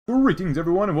Greetings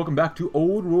everyone and welcome back to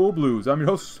Old World Blues. I'm your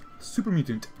host, Super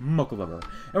Mutant Muckle Lover,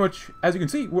 in which, as you can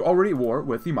see, we're already at war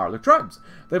with the Marlick tribes.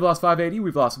 They've lost 580,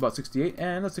 we've lost about 68,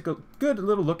 and let's take a good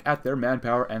little look at their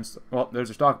manpower and, well, there's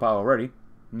their stockpile already.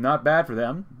 Not bad for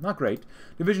them, not great.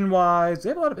 Division-wise, they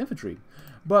have a lot of infantry,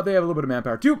 but they have a little bit of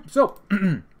manpower too, so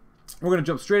we're going to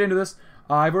jump straight into this.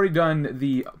 I've already done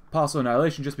the Apostle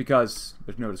Annihilation just because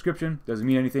there's no description, doesn't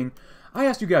mean anything. I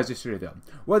asked you guys yesterday, though,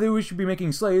 whether we should be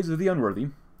making slaves of the unworthy,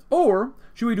 or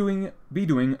should we be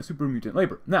doing super mutant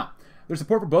labor. Now, there's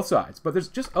support for both sides, but there's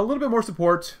just a little bit more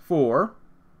support for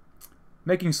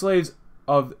making slaves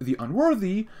of the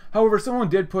unworthy. However, someone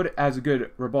did put it as a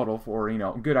good rebuttal for,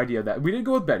 a good idea that we did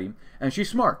go with Betty, and she's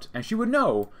smart, and she would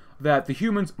know that the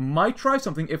humans might try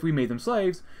something if we made them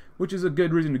slaves, which is a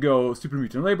good reason to go super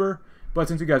mutant labor. But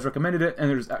since you guys recommended it, and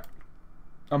there's a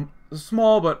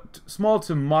small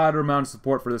to moderate amount of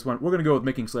support for this one, we're going to go with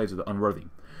making slaves of the unworthy.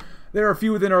 There are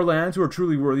few within our lands who are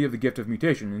truly worthy of the gift of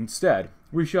mutation. Instead,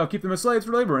 we shall keep them as slaves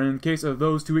for labor, and in case of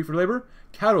those too weak for labor,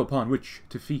 cattle upon which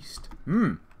to feast.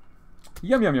 Yum,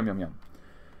 yum, yum, yum, yum.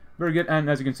 Very good, and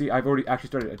as you can see, I've already actually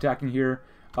started attacking here.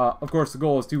 Of course, the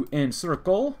goal is to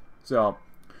encircle, so...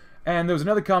 And there was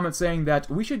another comment saying that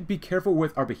we should be careful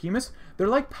with our behemoths. They're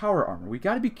like power armor. We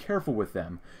got to be careful with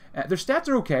them. Their stats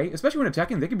are okay, especially when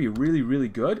attacking. They can be really, really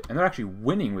good, and they're actually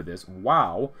winning with this.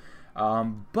 Wow.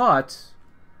 But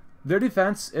their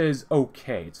defense is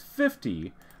okay. It's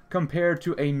 50 compared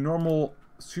to a normal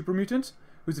super mutant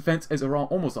whose defense is around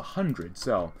almost 100.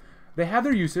 So they have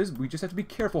their uses. We just have to be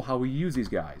careful how we use these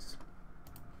guys.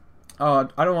 I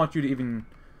don't want you to even...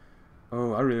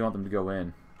 Oh, I really want them to go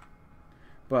in.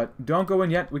 But don't go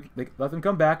in yet. Let them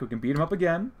come back. We can beat them up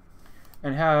again.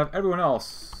 And have everyone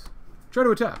else try to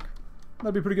attack.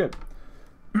 That'd be pretty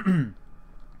good.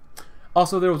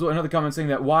 Also, there was another comment saying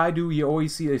that why do you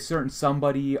always see a certain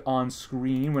somebody on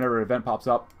screen whenever an event pops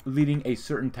up leading a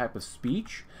certain type of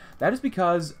speech? That is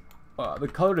because the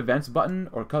colored events button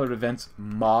or colored events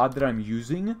mod that I'm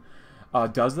using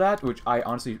does that, which I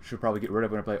honestly should probably get rid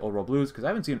of when I play Old World Blues, because I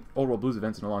haven't seen Old World Blues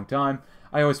events in a long time.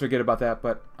 I always forget about that,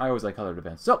 but I always like colored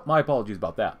events. So, my apologies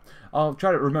about that. I'll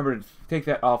try to remember to take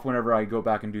that off whenever I go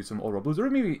back and do some Old World Blues, or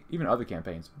maybe even other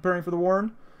campaigns. Preparing for the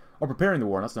Warren, or preparing the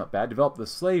Warren, that's not bad. Develop the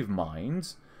slave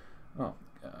mines. Oh,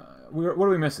 what are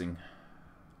we missing?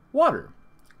 Water.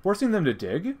 Forcing them to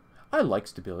dig. I like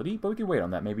stability, but we can wait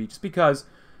on that maybe, just because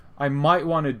I might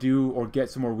want to do or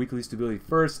get some more weekly stability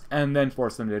first, and then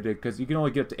force them to dig, because you can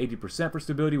only get up to 80% for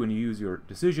stability when you use your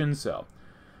decisions, so...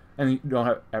 And you don't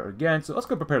have ever again, so let's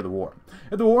go prepare the war.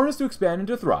 If the war is to expand and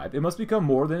to thrive, it must become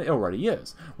more than it already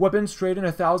is. Weapons, trade, and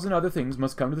 1,000 other things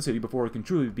must come to the city before it can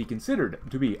truly be considered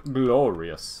to be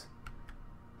glorious.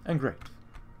 And great.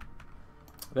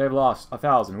 They've lost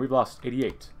 1,000, we've lost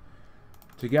 88.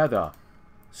 Together,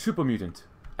 Super Mutant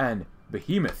and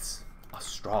Behemoths are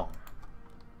strong.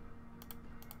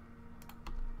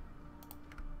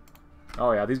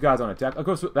 Oh yeah, these guys on attack. Of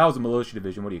course, that was a militia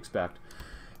division, what do you expect?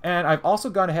 And I've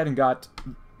also gone ahead and got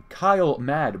Kyle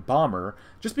Mad Bomber,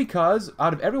 just because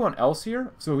out of everyone else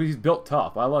here, so he's built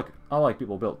tough. I like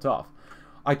people built tough.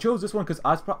 I chose this one because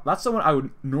that's someone I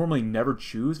would normally never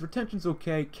choose. Retention's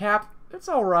okay. Cap, it's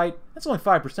alright. That's only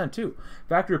 5% too.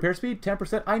 Factory repair speed,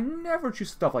 10%. I never choose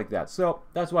stuff like that, so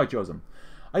that's why I chose him.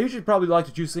 I usually probably like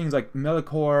to choose things like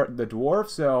Melikor the Dwarf,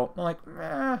 so I'm like,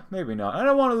 maybe not. I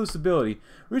don't want to lose stability.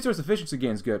 Resource efficiency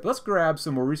gain is good, but let's grab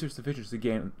some more resource efficiency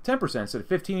gain. 10% instead of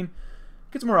 15.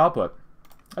 Get some more output.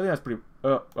 I think that's pretty... I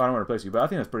don't want to replace you, but I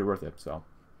think that's pretty worth it, so...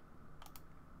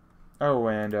 Oh,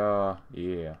 and,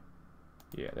 yeah.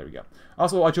 Yeah, there we go.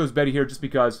 Also, I chose Betty here just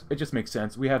because it just makes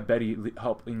sense. We have Betty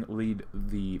helping lead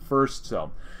the first,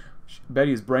 so...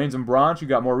 Betty is brains and brawn. She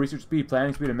got more research speed,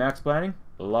 planning speed, and max planning.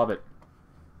 Love it.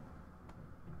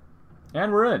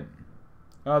 And we're in.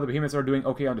 The behemoths are doing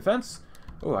okay on defense.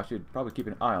 Oh, I should probably keep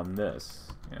an eye on this.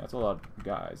 Yeah, that's a lot of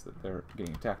guys that they're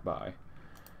getting attacked by.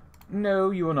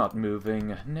 No, you are not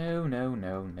moving. No, no,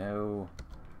 no, no.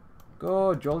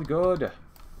 Good, jolly good.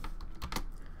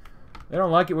 They don't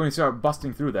like it when we start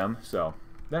busting through them, so...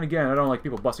 Then again, I don't like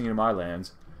people busting into my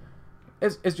lands.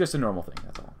 It's just a normal thing,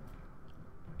 that's all.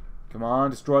 Come on,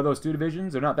 destroy those two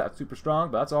divisions. They're not that super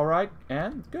strong, but that's alright.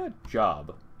 And good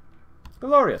job.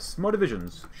 Glorious. More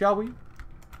divisions, shall we?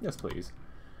 Yes, please.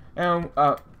 And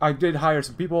I did hire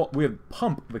some people. We have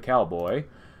Pump the Cowboy,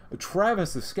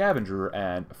 Travis the Scavenger,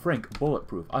 and Frank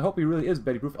Bulletproof. I hope he really is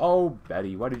Betty-proof. Oh,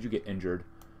 Betty, why did you get injured?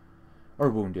 Or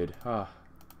wounded? Alright,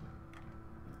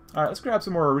 let's grab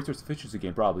some more resource efficiency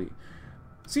gain, probably.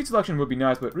 Seed selection would be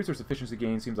nice, but resource efficiency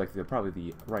gain seems like probably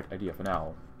the right idea for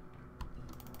now.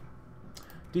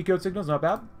 Decode signals, not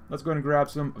bad. Let's go ahead and grab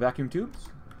some vacuum tubes.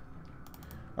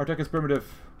 Our tech is primitive.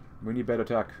 We need better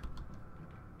tech.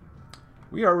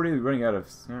 We are really running out of...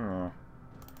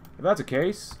 If that's the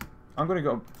case, I'm going to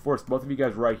go force both of you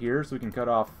guys right here so we can cut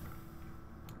off...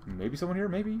 Maybe someone here?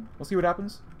 Maybe? We'll see what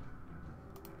happens.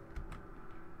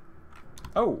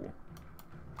 Oh!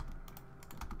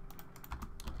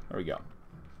 There we go.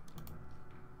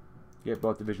 Get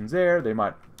both divisions there. They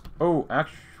might... Oh,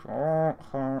 actually...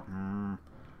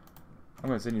 I'm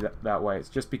going to send you that way. It's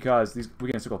just because we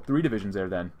can encircle 3 divisions there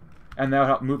then. And that'll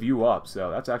help move you up.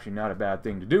 So that's actually not a bad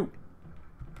thing to do.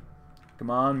 Come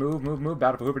on, move, move, move.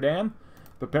 Battle for Hoover Dam.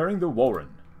 Preparing the Warren.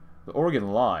 The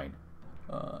Oregon Line.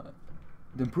 To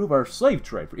improve our slave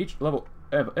trade for each level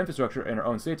of infrastructure in our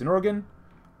own states in Oregon.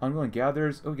 Unwilling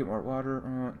gatherers. Oh, get more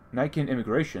water. Nikan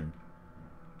immigration.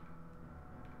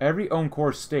 Every own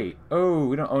core state. Oh,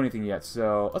 we don't own anything yet,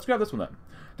 so let's grab this one then.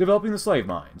 Developing the slave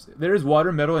mines. There is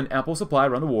water, metal, and ample supply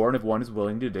around the war, and if one is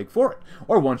willing to dig for it.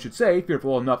 Or one should say,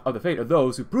 fearful enough of the fate of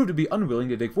those who prove to be unwilling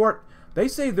to dig for it. They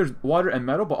say there's water and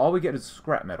metal, but all we get is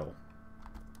scrap metal.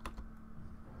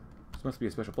 This must be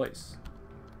a special place.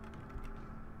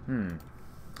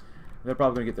 They're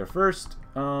probably going to get there first.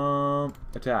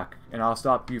 Attack. And I'll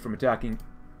stop you from attacking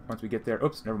once we get there.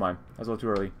 Oops, never mind. That's a little too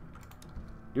early.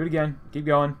 Do it again. Keep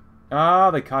going.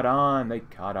 Ah, they caught on. They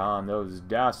caught on. Those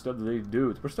dastardly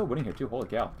dudes. We're still winning here, too. Holy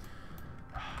cow.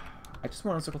 I just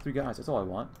want to encircle 3 guys. That's all I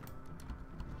want.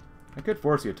 I could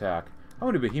force the attack. How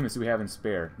many behemoths do we have in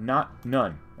spare?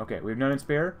 None. Okay, we have none in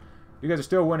spare. You guys are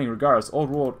still winning regardless. Old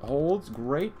world holds.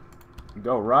 Great.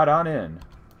 Go right on in.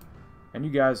 And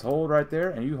you guys hold right there,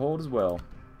 and you hold as well.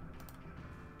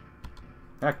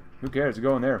 Heck, who cares?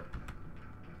 Go in there.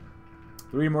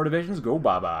 3 more divisions. Go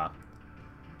bye-bye.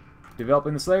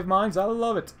 Developing the slave mines, I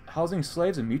love it. Housing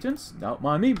slaves and mutants? Don't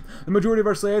mind me. The majority of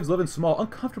our slaves live in small,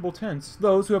 uncomfortable tents.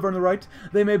 Those who have earned the right,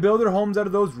 they may build their homes out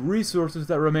of those resources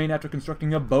that remain after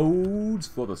constructing abodes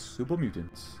for the super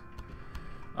mutants.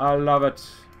 I love it.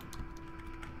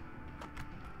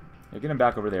 Yeah, get them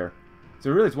back over there.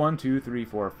 So really it's 1, 2, 3,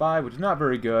 4, 5, which is not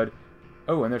very good.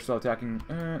 Oh, and they're still attacking.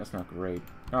 That's not great.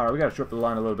 Alright, we gotta short the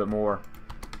line a little bit more.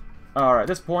 Alright, at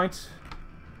this point,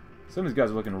 some of these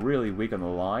guys are looking really weak on the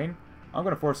line. I'm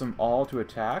going to force them all to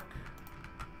attack.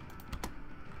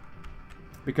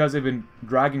 Because they've been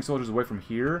dragging soldiers away from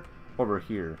here over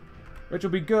here. Which will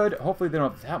be good. Hopefully they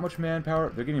don't have that much manpower.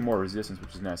 They're getting more resistance,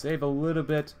 which is nice. They have a little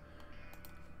bit.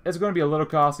 It's going to be a little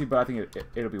costly, but I think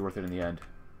it'll be worth it in the end.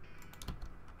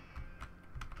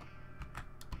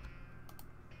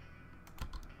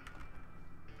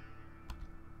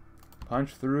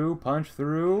 Punch through, punch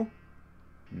through.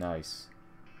 Nice.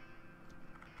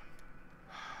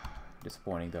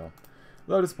 Disappointing, though. A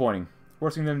little disappointing.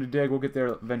 Forcing them to dig. We'll get there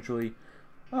eventually.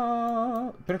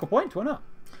 Pinnacle Point? Why not?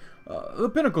 The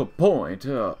Pinnacle Point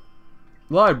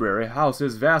library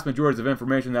houses vast majorities of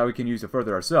information that we can use to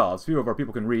further ourselves. Few of our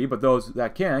people can read, but those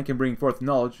that can bring forth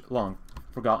knowledge long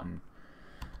forgotten.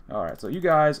 Alright, so you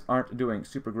guys aren't doing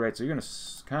super great, so you're going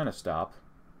to kind of stop.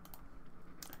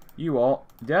 You all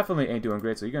definitely ain't doing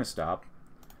great, so you're going to stop.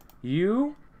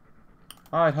 You,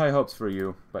 I had high hopes for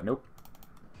you, but nope.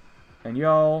 And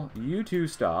y'all, you two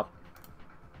stop.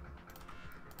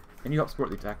 And you help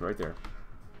support the attack right there.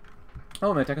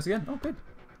 Oh, and they attack us again? Oh, good.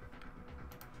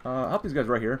 Help these guys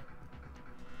right here.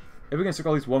 If we can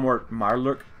circle at least one more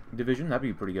Mirelurk division, that'd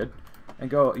be pretty good. And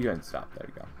go, you guys stop. There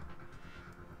you go.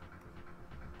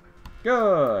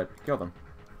 Good. Kill them.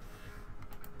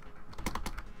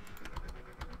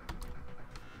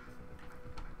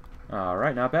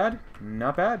 Alright, not bad.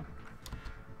 Not bad.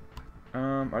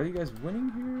 Are you guys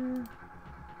winning here?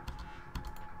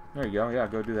 There you go. Yeah,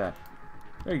 go do that.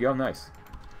 There you go. Nice.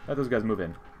 Let those guys move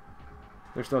in.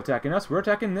 They're still attacking us. We're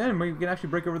attacking them. We can actually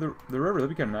break over the river. That'd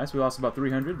be kind of nice. We lost about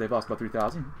 300. They've lost about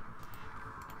 3,000.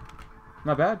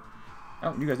 Not bad.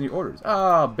 Oh, you guys need orders.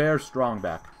 Ah, Bear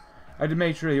Strongback. I did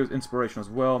make sure he was inspirational as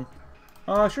well.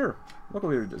 Sure. Local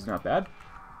leader is not bad.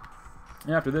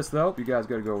 And after this, though, you guys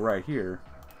got to go right here.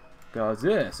 Because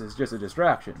this is just a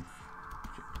distraction.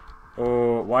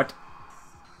 Oh, what?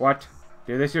 What?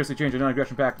 Did they seriously change the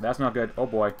non-aggression pact? That's not good. Oh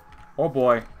boy. Oh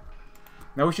boy.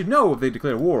 Now we should know if they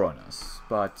declare war on us,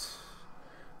 but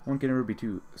one can never be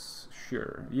too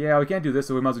sure. Yeah, we can't do this,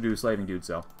 so we might as well do a slaving dude,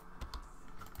 so.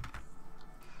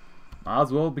 Might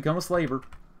as well become a slaver.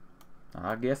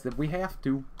 I guess if we have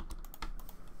to.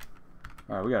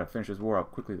 Alright, we gotta finish this war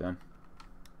up quickly then.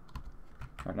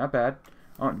 Alright, not bad.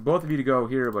 I want both of you to go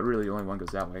here, but really only one goes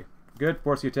that way. Good.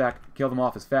 Force the attack. Kill them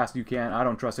off as fast as you can. I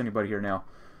don't trust anybody here now.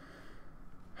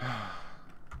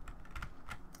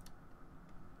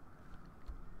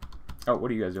 Oh, what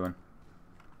are you guys doing?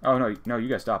 Oh, no, you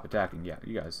guys stop attacking. Yeah,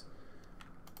 you guys.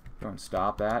 Don't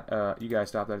stop that. You guys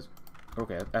stop that.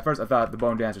 Okay, at first I thought the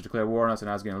Bone Dancers declared war on us and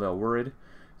I was getting a little worried.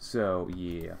 So,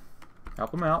 yeah.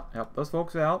 Help them out. Help those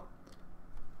folks out.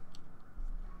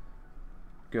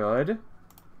 Good.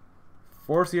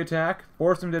 Force the attack.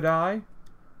 Force them to die.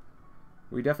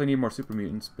 We definitely need more super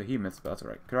mutants, behemoths, but that's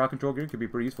alright. Crowd control gear could be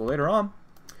pretty useful later on.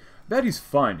 Betty's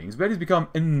findings. Betty's become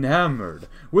enamored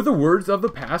with the words of the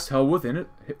past held within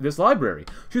this library.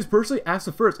 She has personally asked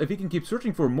the First if he can keep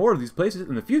searching for more of these places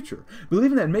in the future,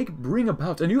 believing that may bring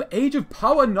about a new age of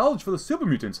power and knowledge for the super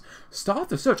mutants. Start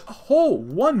the search. A whole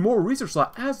one more research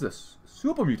slot as the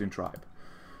super mutant tribe.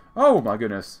 Oh my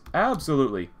goodness.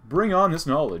 Absolutely. Bring on this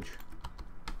knowledge.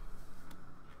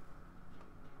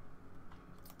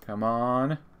 Come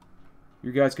on.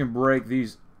 You guys can break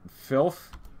these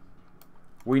filth.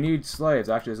 We need slaves.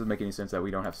 Actually, this doesn't make any sense that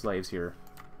we don't have slaves here.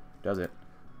 Does it?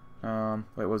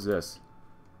 Wait, what's this?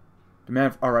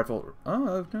 Demand our rifle.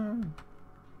 Oh, no.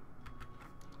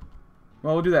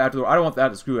 Well, we'll do that after the war. I don't want that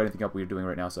to screw anything up we're doing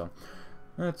right now, so.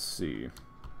 Let's see.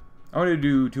 I want to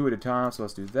do 2 at a time, so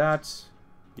let's do that.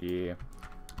 Yeah.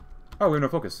 Oh, we have no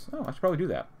focus. Oh, I should probably do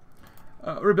that.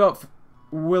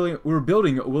 We're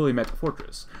building Willamette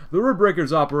Fortress. The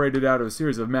Riftbreakers operated out of a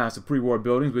series of massive pre-war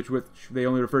buildings, which they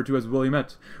only referred to as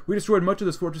Willamette. We destroyed much of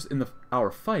this fortress in our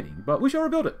fighting, but we shall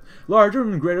rebuild it, larger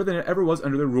and greater than it ever was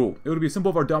under their rule. It would be a symbol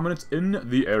of our dominance in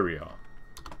the area.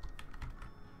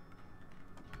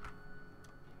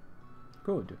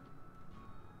 Good.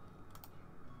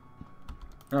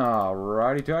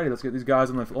 Alrighty, tidy. Let's get these guys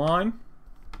on the line,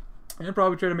 and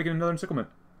probably try to make it another encirclement.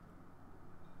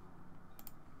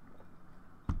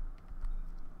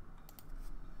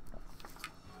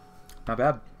 Not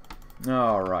bad.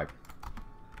 Alright.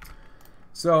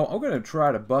 So, I'm going to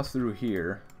try to bust through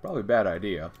here. Probably a bad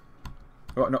idea.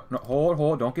 Oh, no,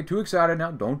 hold. Don't get too excited now.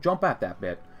 Don't jump at that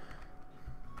bit.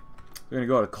 We're going to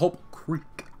go to Culp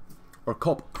Creek. Or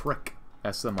Culp Creek,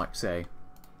 as some might say.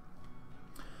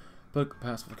 Political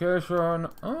pacification.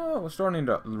 Oh, we're starting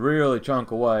to really chunk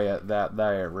away at that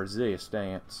there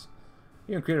resistance.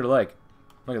 Even created a lake.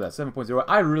 Look at that, 7.0.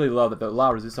 I really love that the La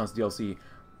Resistance DLC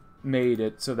made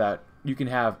it so that you can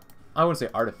have, I wouldn't say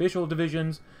artificial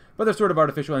divisions, but they're sort of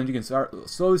artificial, and you can start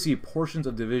slowly see portions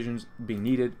of divisions being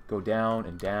needed go down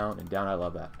and down and down. I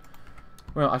love that.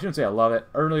 Well, I shouldn't say I love it.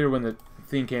 Earlier when the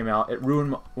thing came out, it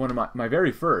ruined one of my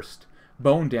very first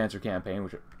Bone Dancer campaign,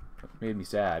 which made me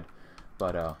sad.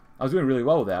 But I was doing really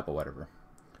well with that, but whatever.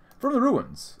 From the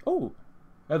Ruins. Oh,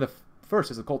 the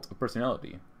first is a Cult of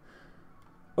Personality.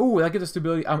 Oh, that gives us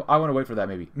stability. I want to wait for that,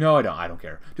 maybe. No, I don't. I don't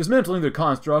care. Dismantling their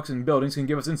constructs and buildings can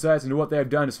give us insights into what they have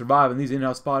done to survive in these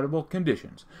inhospitable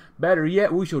conditions. Better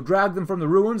yet, we shall drag them from the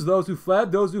ruins, those who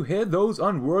fled, those who hid, those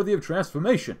unworthy of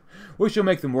transformation. We shall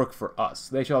make them work for us.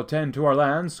 They shall tend to our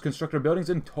lands, construct our buildings,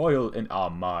 and toil in our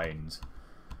mines.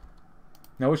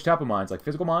 Now, which type of mines? Like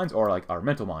physical mines or like our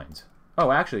mental mines?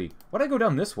 Oh, actually, why did I go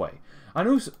down this way?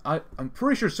 I'm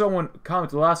pretty sure someone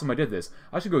commented the last time I did this.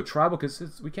 I should go tribal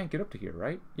because we can't get up to here,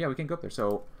 right? Yeah, we can't go up there,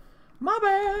 so my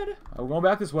bad. I'm going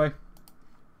back this way.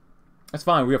 That's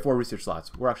fine. We have 4 research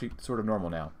slots. We're actually sort of normal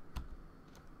now.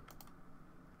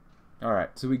 All right,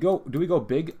 so do we go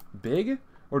big,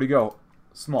 or do we go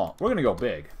small? We're gonna go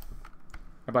big.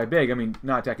 And by big, I mean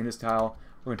not attacking this tile.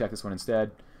 We're gonna attack this one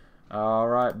instead. All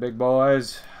right, big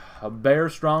boys. A bear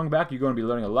strong back. You're going to be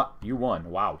learning a lot. You won.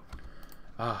 Wow.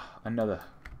 Another.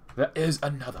 That is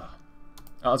another.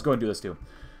 Let's go and do this too.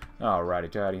 Alrighty,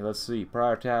 tidy. Let's see.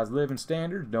 Prioritize living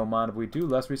standards. Don't mind if we do.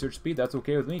 Less research speed. That's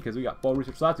okay with me because we got 4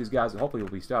 research slots. These guys hopefully will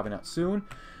be stopping out soon.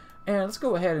 And let's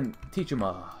go ahead and teach them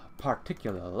a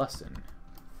particular lesson.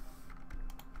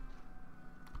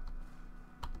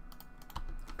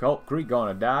 Culp Creek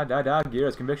gonna die.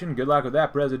 Gear's conviction. Good luck with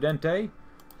that, Presidente.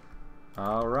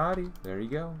 Alrighty, there you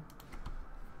go.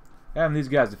 Having these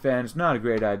guys defend is not a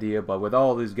great idea, but with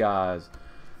all these guys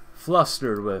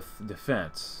flustered with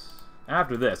defense,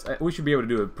 after this, we should be able to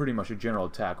do pretty much a general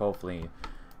attack, hopefully,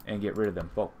 and get rid of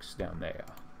them folks down there.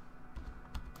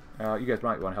 You guys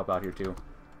might want to help out here, too.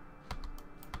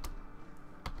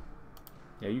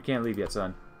 Yeah, you can't leave yet,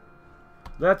 son.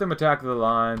 Let them attack the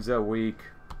lines. They're weak.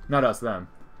 Not us, them.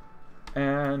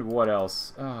 And what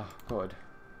else? Oh, good.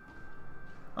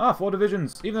 4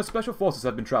 divisions. Even the special forces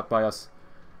have been trapped by us.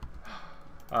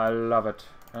 I love it.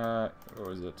 Where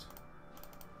is it?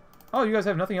 Oh, you guys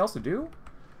have nothing else to do?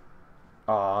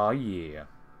 Aw, yeah.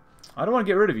 I don't want to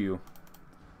get rid of you.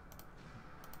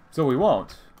 So we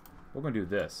won't. We're going to do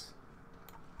this.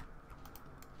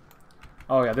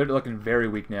 Oh, yeah, they're looking very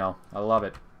weak now. I love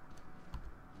it.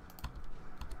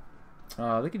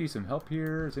 They could use some help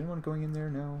here. Is anyone going in there?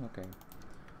 No? Okay.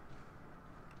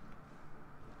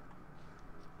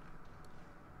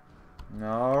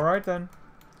 Alright then.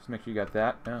 Just make sure you got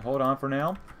that. Hold on for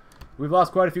now. We've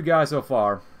lost quite a few guys so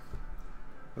far.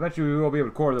 Eventually we will be able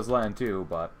to core this land too,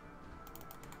 but...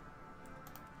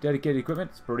 Dedicated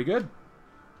equipment, it's pretty good.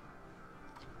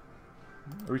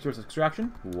 Resource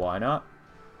extraction, why not?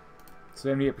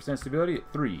 78% stability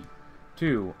at 3,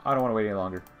 2, I don't want to wait any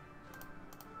longer.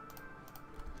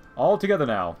 All together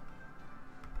now.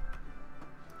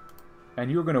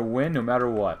 And you're going to win no matter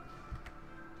what.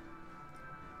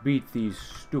 Beat these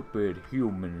stupid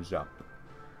humans up.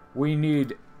 We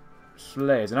need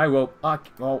slaves, and I will...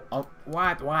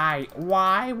 what? Why?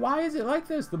 Why is it like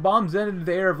this? The bombs ended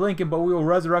the air of Lincoln, but we will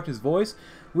resurrect his voice.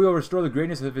 We will restore the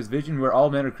greatness of his vision where all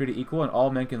men are created equal and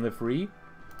all men can live free.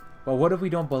 But what if we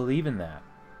don't believe in that?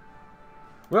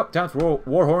 Well, time for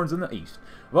war horns in the east.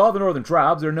 Of all the northern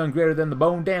tribes, there are none greater than the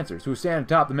bone dancers, who stand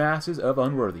atop the masses of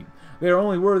unworthy. They are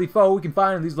only worthy foe we can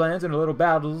find in these lands, and our little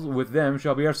battles with them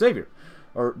shall be our savior.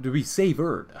 Or to be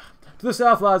savored. To the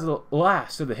south lies the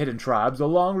last of the hidden tribes, the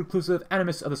long reclusive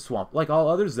animists of the swamp. Like all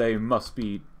others, they must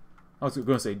be, I was going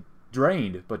to say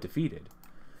drained, but defeated.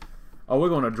 Oh, we're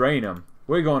going to drain them.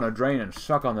 We're going to drain and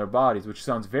suck on their bodies, which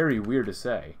sounds very weird to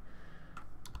say.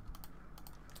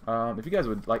 If you guys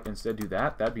would like instead do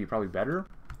that, that'd be probably better.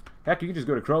 Heck, you can just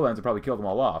go to Crowlands and probably kill them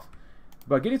all off.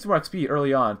 But getting some more XP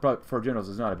early on for generals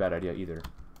is not a bad idea either.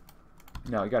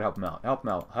 No, you gotta help them out. Help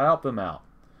them out. Help them out.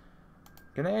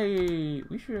 Can we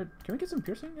get some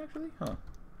piercing, actually? Huh.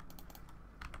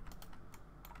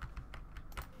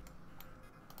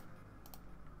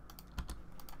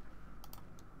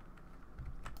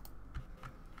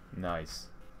 Nice.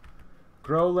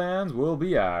 Crowlands will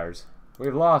be ours.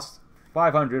 We've lost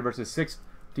 500 versus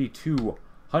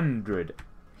 6,200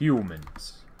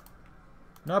 humans.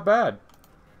 Not bad.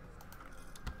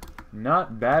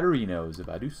 Not baderinos, if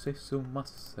I do say so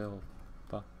myself.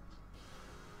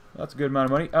 That's a good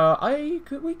amount of money.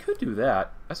 We could do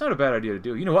that. That's not a bad idea to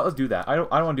do. You know what? Let's do that. I don't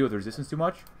want to deal with resistance too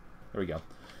much. There we go.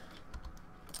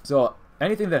 So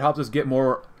anything that helps us get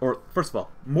more, or first of all,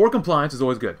 more compliance is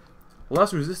always good.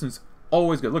 Less resistance,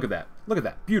 always good. Look at that. Look at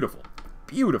that. Beautiful.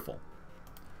 Beautiful.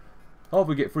 Hope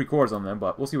we get free cores on them,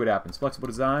 but we'll see what happens. Flexible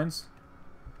designs,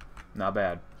 not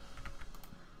bad.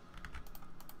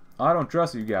 I don't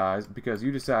trust you guys because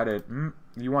you decided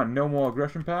you want no more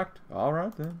aggression pact. All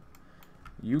right then.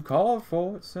 You called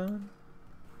for it, son.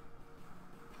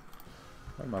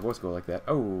 Why did my voice go like that?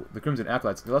 Oh, the Crimson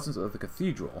Acolytes, the lessons of the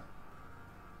Cathedral.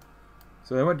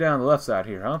 So they went down the left side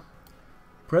here, huh?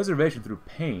 Preservation through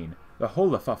pain. The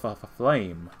Holy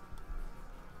Flame.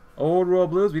 Old Royal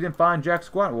Blues, we didn't find jack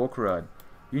squat. Well, crud.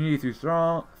 Unity through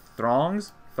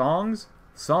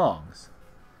songs.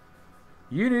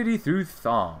 Unity through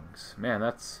thongs. Man,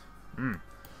 that's...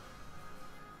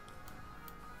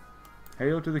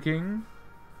 Hail to the king.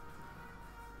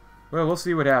 Well, we'll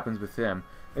see what happens with him.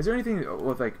 Is there anything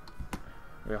with, like...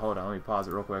 Wait, hold on. Let me pause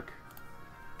it real quick.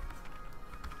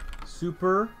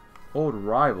 Super old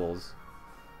rivals.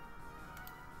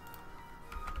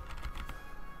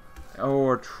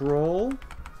 Or troll.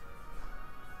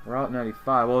 Route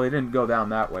 95. Well, they didn't go down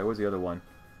that way. What's the other one?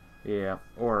 Yeah.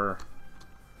 Or...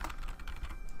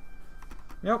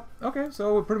 Yep. Okay,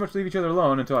 so we'll pretty much leave each other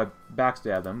alone until I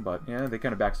backstab them. But, yeah, they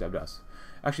kind of backstabbed us.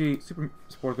 Actually, super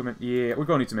support equipment. Yeah, we're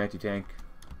going to need some anti-tank.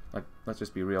 Like, let's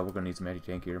just be real. We're going to need some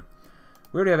anti-tank here.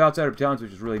 We already have outsider battalions,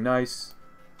 which is really nice.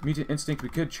 Mutant instinct, we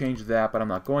could change that, but I'm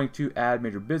not going to. Add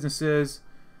major businesses.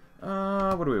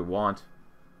 What do we want?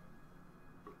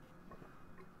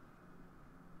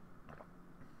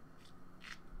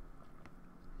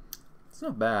 It's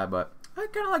not bad, but I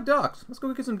kind of like docks. Let's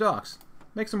go get some docks.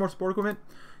 Make some more support equipment.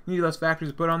 You need less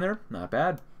factories to put on there. Not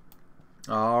bad.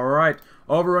 Alright,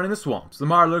 overrunning the swamps. The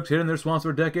Marlocks hid in their swamps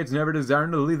for decades, never desiring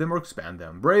to leave them or expand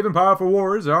them. Brave and powerful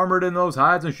warriors, armored in those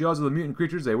hides and shells of the mutant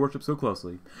creatures they worship so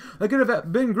closely. They could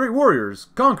have been great warriors,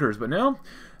 conquerors, but now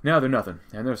they're nothing.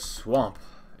 And their swamp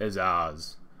is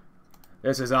ours.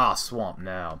 This is our swamp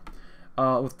now.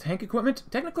 With tank equipment,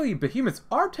 technically behemoths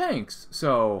are tanks,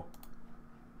 so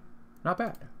not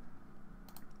bad.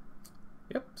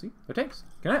 Yep, see, they're tanks.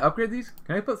 Can I upgrade these?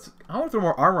 Can I put? I want to throw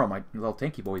more armor on my little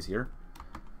tanky boys here.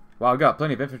 Wow, I got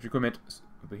plenty of infantry equipment.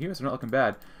 Behemoths are not looking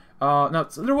bad. Now,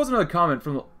 so there was another comment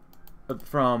from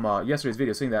yesterday's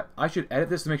video saying that I should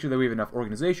edit this to make sure that we have enough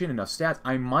organization, enough stats.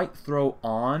 I might throw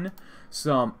on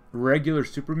some regular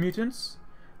super mutants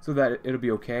so that it'll be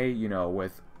okay, you know,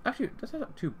 with... Actually, that's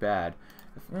not too bad.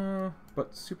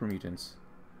 But super mutants.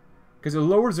 Because it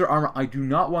lowers their armor. I do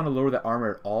not want to lower that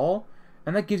armor at all.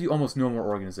 And that gives you almost no more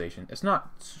organization. It's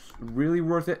not really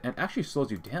worth it, and actually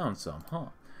slows you down some, huh?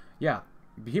 Yeah.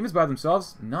 Behemoths by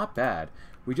themselves, not bad.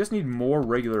 We just need more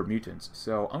regular mutants.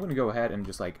 So I'm going to go ahead and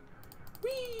just like,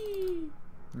 whee!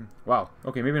 Wow.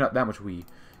 Okay, maybe not that much whee.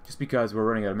 Just because we're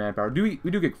running out of manpower. We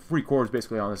do get free cores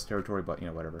basically on this territory, but, you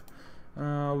know, whatever.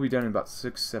 We'll be done in about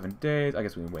 6-7 days. I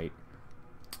guess we can wait.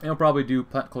 And we'll probably do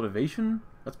plant cultivation.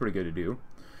 That's pretty good to do.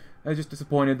 I was just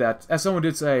disappointed that, as someone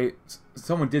did say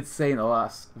in the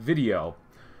last video,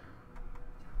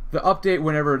 the update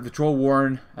whenever the Troll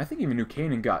Warren, I think even New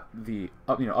Canaan got the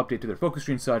update to their focus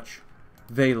tree and such,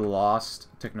 they lost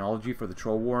technology for the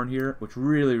Troll Warren here, which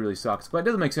really, really sucks. But it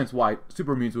doesn't make sense why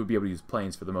super mutants would be able to use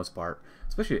planes for the most part,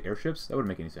 especially airships. That wouldn't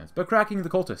make any sense. But cracking the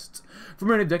cultists. For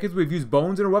many decades, we've used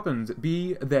bones in our weapons,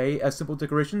 be they as simple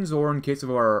decorations or, in case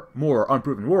of our more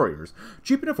unproven warriors,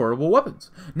 cheap and affordable weapons.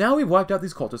 Now we've wiped out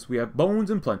these cultists, we have bones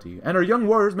in plenty, and our young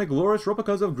warriors make glorious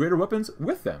replicas of greater weapons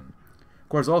with them. Of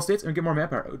course, all states, and we get more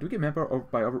manpower. Do we get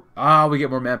manpower we get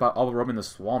more manpower all roaming the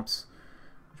swamps,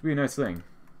 which would be a nice thing.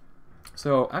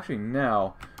 So, actually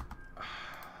now,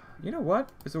 you know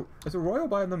what? It's a royal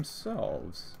by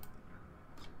themselves.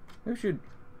 Maybe we should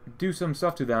do some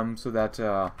stuff to them so that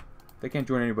they can't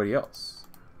join anybody else.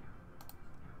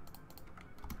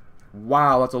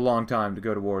 Wow, that's a long time to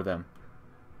go to war with them.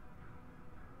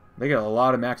 They get a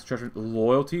lot of max treasure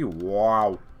loyalty.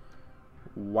 Wow.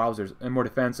 Wowzers. And more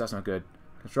defense, that's not good.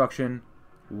 Construction.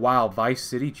 Wow, Vice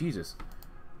City. Jesus.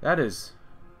 That is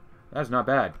not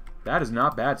bad. That is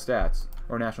not bad stats.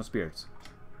 Or national spirits.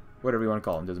 Whatever you want to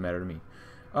call them. Doesn't matter to me.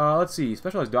 Let's see.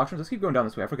 Specialized doctrines. Let's keep going down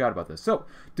this way. I forgot about this. So,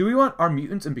 do we want our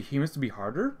mutants and behemoths to be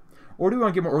harder? Or do we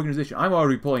want to get more organization? I'm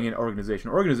already pulling in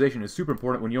organization. Organization is super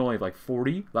important when you only have like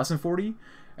 40, less than 40.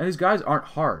 And these guys aren't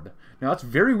hard. Now, that's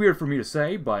very weird for me to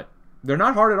say, but they're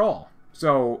not hard at all.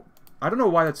 So, I don't know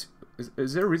why that's...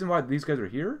 Is there a reason why these guys are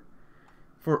here?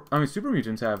 I mean, super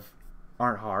mutants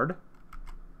aren't hard.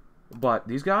 But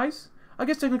these guys? I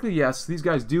guess technically, yes. These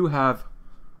guys do have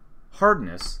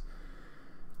hardness.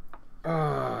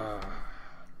 But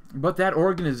that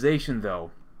organization, though.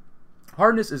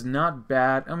 Hardness is not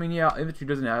bad. I mean, yeah, infantry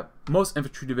doesn't have... Most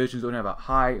infantry divisions don't have a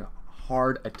high,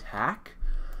 hard attack,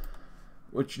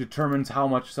 which determines how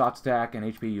much soft attack and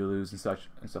HP you lose and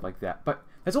stuff like that. But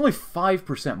that's only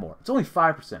 5% more. It's only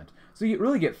 5%. So you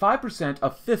really get 5%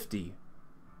 of 50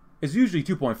 is usually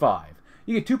 2.5.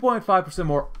 You get 2.5%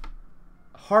 more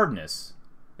hardness,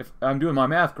 if I'm doing my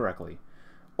math correctly.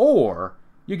 Or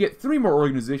you get 3 more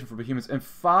organization for behemoths and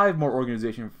 5 more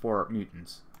organization for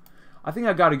mutants. I think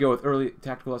I got to go with early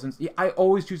tactical lessons. Yeah, I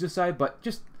always choose this side, but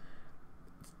just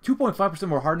 2.5%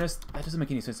 more hardness, that doesn't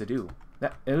make any sense to do.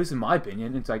 That, at least in my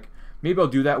opinion, it's like, maybe I'll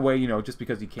do that way, you know, just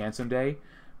because you can someday.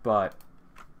 But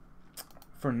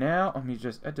for now, I mean,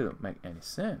 that doesn't make any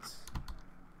sense.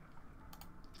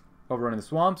 Overrunning the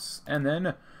swamps, and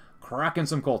then cracking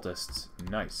some cultists.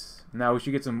 Nice. Now we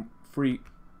should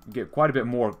get quite a bit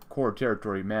more core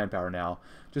territory manpower now,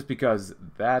 just because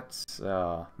that's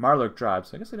Marlock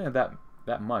tribes. I guess they didn't have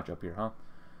that much up here, huh?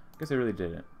 I guess they really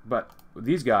didn't. But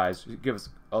these guys give us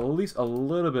at least a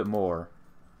little bit more.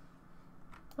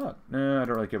 Oh, no, I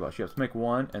don't really care about ships. Make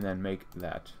one and then make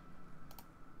that.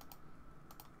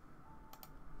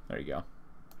 There you go.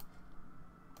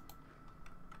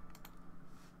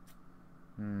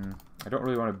 I don't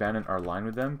really want to abandon our line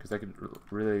with them, because that could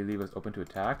really leave us open to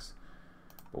attacks.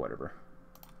 But whatever.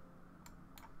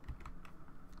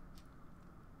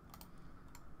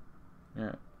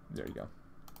 Yeah, there you go.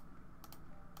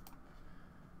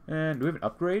 And do we have an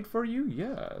upgrade for you?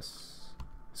 Yes.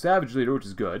 Savage Leader, which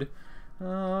is good.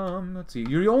 Let's see.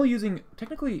 You're only using,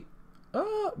 technically,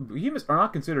 behemoths are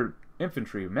not considered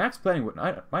infantry. Max planning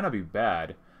might not be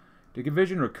bad. The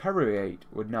division recovery rate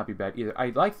would not be bad either. I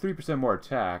like 3% more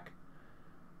attack.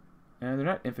 And they're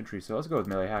not infantry, so let's go with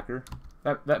melee hacker.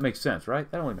 That makes sense,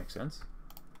 right? That only makes sense.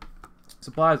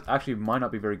 Supplies actually might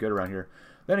not be very good around here.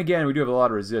 Then again, we do have a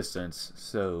lot of resistance,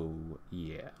 so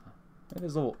yeah. It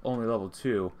is only level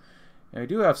 2. And we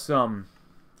do have some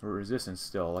resistance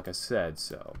still, like I said,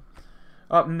 so.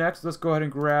 Up next, let's go ahead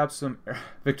and grab some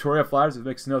Victoria flyers. It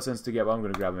makes no sense to get, but I'm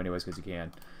going to grab them anyways because you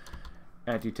can.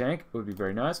 Anti-tank would be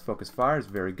very nice. Focus fire is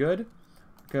very good.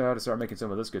 Gotta start making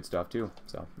some of this good stuff too.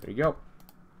 So, there you go.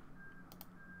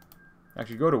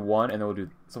 Actually, go to 1 and then we'll do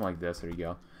something like this. There you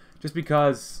go. Just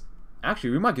because, actually,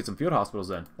 we might get some field hospitals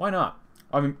then. Why not?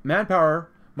 I mean, manpower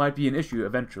might be an issue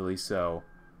eventually, so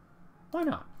why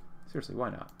not? Seriously, why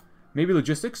not? Maybe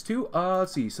logistics too?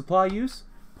 Let's see. Supply use?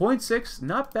 0.6,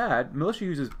 not bad. Militia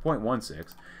uses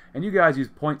 0.16. And you guys use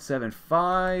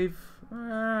 0.75.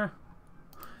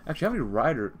 Actually, how many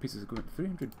rider pieces of equipment?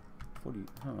 340.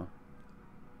 Huh.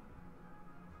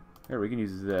 There, we can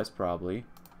use this probably.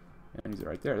 And use it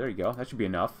right there. There you go. That should be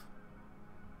enough.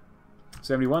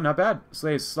 71, not bad.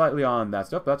 Slaves slightly on that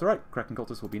stuff, but that's alright. Kraken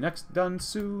Cultist will be next, done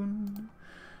soon.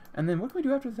 And then what can we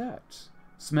do after that?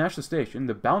 Smash the station,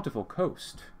 the Bountiful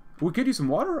Coast. We could use some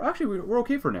water? Actually, we're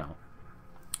okay for now.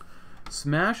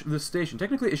 Smash the station.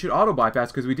 Technically, it should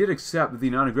auto-bypass because we did accept the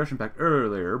non-aggression pact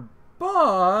earlier,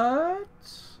 but...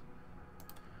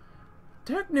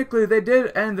 technically, they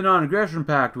did end the non-aggression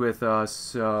pact with us,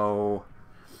 so...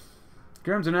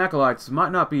 Crimson Acolytes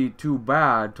might not be too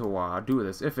bad to do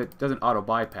this if it doesn't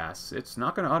auto-bypass. It's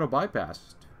not going to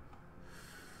auto-bypass.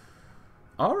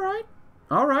 Alright.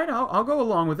 Alright, I'll go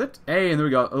along with it. Hey, and there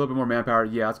we go. A little bit more manpower.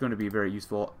 Yeah, it's going to be very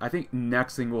useful. I think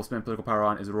next thing we'll spend political power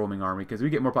on is a roaming army, because we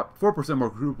get more 4%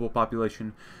 more groupable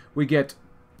population. We get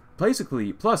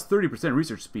basically plus 30%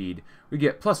 research speed. We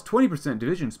get plus 20%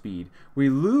 division speed. We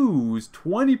lose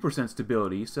 20%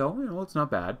 stability, so, you know, it's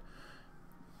not bad.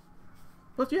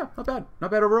 But yeah, not bad. Not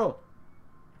bad overall.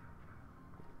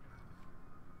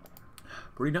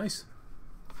 Pretty nice.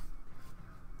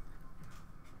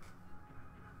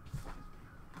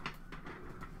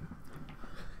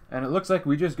 And it looks like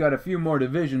we just got a few more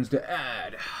divisions to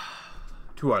add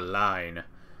to our line.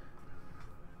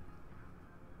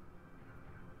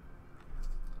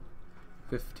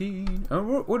 15.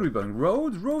 Oh, what are we building?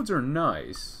 Roads? Roads are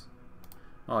nice.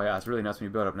 Oh yeah, it's really nice when you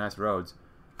build up nice roads.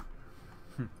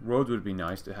 Roads would be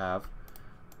nice to have.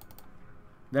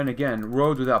 Then again,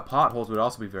 roads without potholes would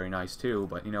also be very nice too,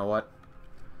 but you know what?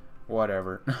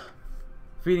 Whatever.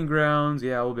 Feeding grounds,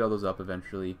 yeah, we'll build those up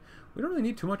eventually. We don't really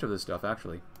need too much of this stuff,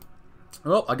 actually.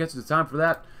 Well, I guess it's time for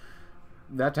that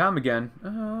time again.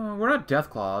 We're not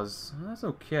Deathclaws. That's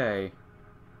okay.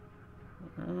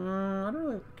 I don't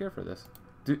really care for this.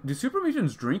 Do super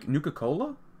mutants drink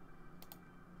Nuka-Cola?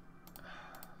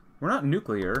 We're not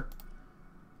nuclear.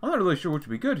 I'm not really sure which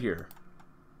would be good here.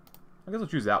 I guess I'll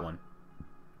choose that one.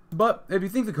 But if you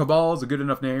think the Cabal is a good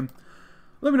enough name,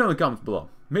 let me know in the comments below.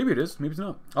 Maybe it is, maybe it's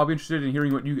not. I'll be interested in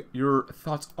hearing what your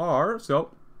thoughts are,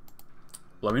 so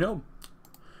let me know.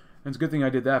 And it's a good thing I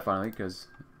did that finally, because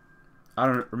I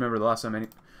don't remember the last time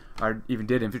I even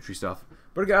did infantry stuff.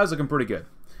 But guys, looking pretty good.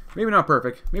 Maybe not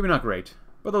perfect, maybe not great,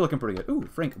 but they're looking pretty good. Ooh,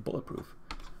 Frank, bulletproof.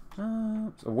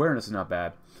 So awareness is not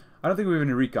bad. I don't think we have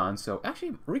any recon, so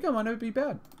actually, recon might not be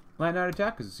bad. Land night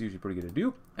attack, because it's usually pretty good to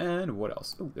do. And what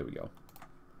else? Oh, there we go.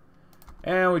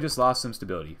 And we just lost some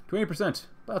stability. 20%,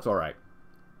 but that's alright.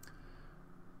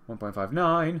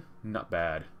 1.59, not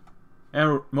bad. And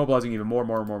we're mobilizing even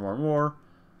more.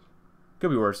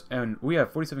 Could be worse. And we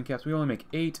have 47 caps, we only make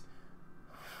 8.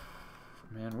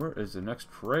 Man, where is the next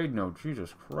trade node?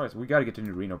 Jesus Christ. We gotta get to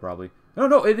New Reno, probably.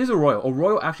 No, it is a Royal. A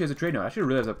Royal actually has a trade node. I should have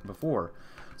realized that before.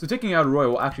 So taking out a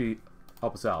Royal will actually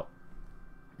help us out.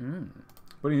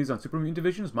 Putting these on Super Mutant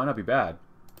divisions might not be bad.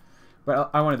 But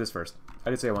I wanted this first. I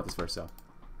did say I want this first, so.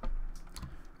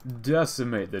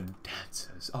 Decimate the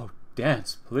dances. Oh,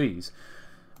 dance, please.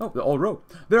 Oh, the old road.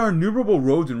 There are innumerable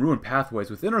roads and ruined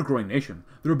pathways within our growing nation.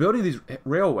 The rebuilding these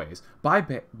railways,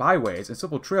 byways, and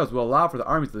simple trails will allow for the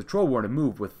armies of the Troll War to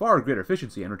move with far greater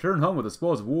efficiency and return home with the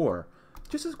spoils of war.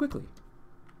 Just as quickly.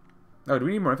 Oh, do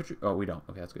we need more infantry? Oh, we don't.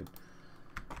 Okay, that's good.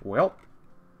 Well,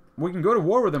 we can go to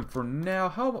war with them for now.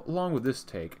 How long would this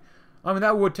take? I mean,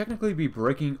 that would technically be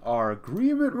breaking our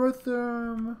agreement with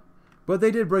them. But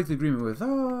they did break the agreement with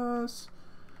us.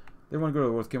 They want to go to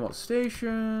the North Kimmel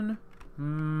Station.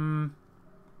 I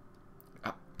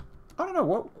don't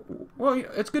know. Well,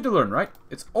 it's good to learn, right?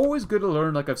 It's always good to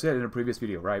learn, like I've said in a previous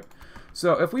video, right?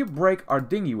 So, if we break our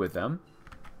dinghy with them,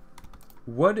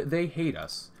 would they hate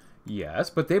us?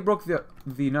 Yes, but they broke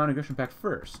the non-aggression pact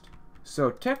first. So,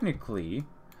 technically,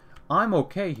 I'm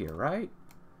okay here, right?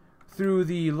 Through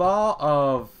the law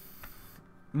of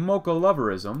Mocha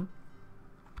loverism,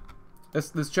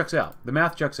 this checks out. The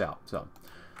math checks out, so.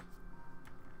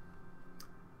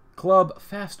 Club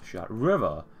Fast Shot.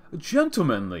 River.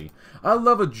 Gentlemanly. I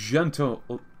love a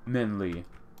gentlemanly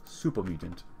super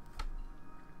mutant.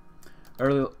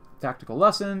 Early tactical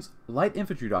lessons. Light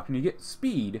infantry doctrine. You get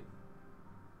speed.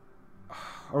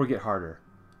 Or we get harder.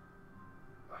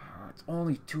 It's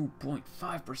only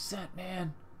 2.5%,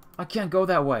 man. I can't go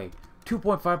that way.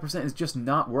 2.5% is just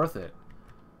not worth it.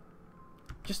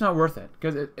 Just not worth it.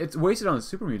 Because it's wasted on the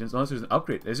super mutants unless there's an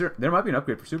upgrade. There might be an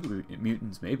upgrade for super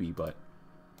mutants, maybe, but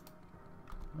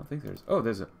I don't think there's. Oh,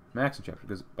 there's a Maxon chapter.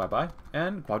 Goes bye-bye.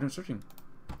 And quadrant searching.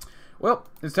 Well,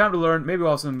 it's time to learn. Maybe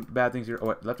we'll have some bad things here. Oh,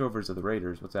 wait, leftovers of the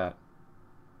Raiders. What's that?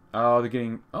 Oh, they're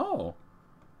getting. Oh,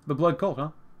 the Blood Cult, huh?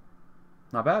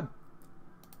 Not bad.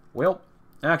 Well,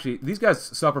 actually, these guys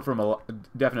suffer from a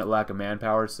definite lack of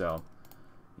manpower, so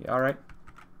yeah, all right.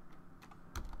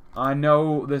 I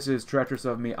know this is treacherous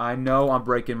of me. I know I'm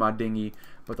breaking my dinghy.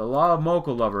 But the law of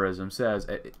Mocha loverism says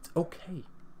it's okay.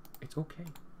 It's okay.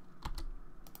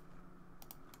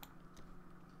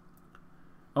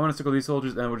 I want to stick with these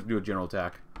soldiers, and then we'll just do a general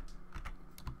attack.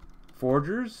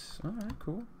 Forgers? Alright,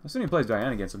 cool. I still need to play as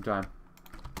Diana again sometime.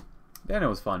 Diana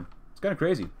was fun. It's kind of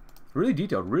crazy. Really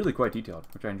detailed. Really quite detailed,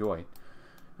 which I enjoy.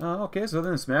 Okay, so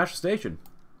then smash the station.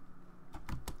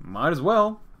 Might as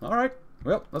well. Alright.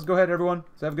 Well, let's go ahead, everyone.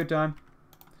 Let's have a good time.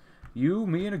 You,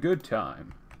 me, and a good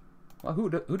time. Well, who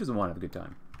doesn't want to have a good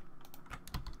time?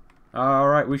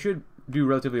 Alright, we should do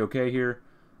relatively okay here.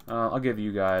 I'll give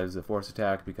you guys a force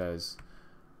attack because,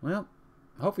 well,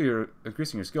 hopefully you're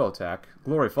increasing your skill attack.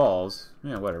 Glory Falls.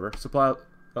 Yeah, whatever. Supply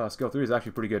skill 3 is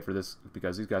actually pretty good for this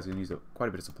because these guys are going to use quite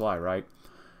a bit of supply, right?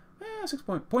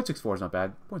 0.64 is not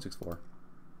bad. 0.64.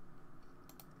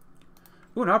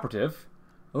 Ooh, an operative.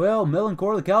 Well,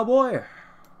 Melancholy the Cowboy.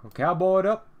 Cowboy it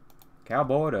up.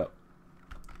 Cowboy it up.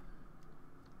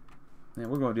 And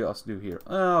we're going to do, let's do here.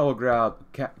 Oh, we'll grab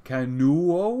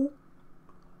Canoe.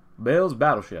 Bale's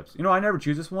Battleships. You know, I never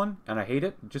choose this one, and I hate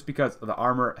it, just because of the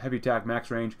armor, heavy attack,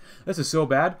 max range. This is so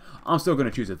bad. I'm still going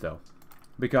to choose it, though.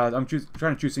 Because I'm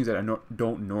trying to choose things that I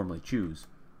don't normally choose.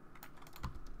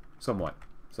 Somewhat.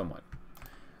 Somewhat.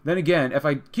 Then again, if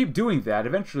I keep doing that,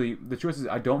 eventually the choices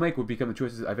I don't make will become the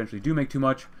choices I eventually do make too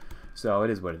much. So it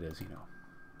is what it is, you know.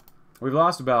 We've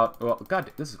lost about, well,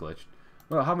 god, this is glitched.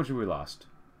 Well, how much have we lost?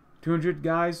 200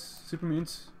 guys, super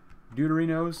mutants,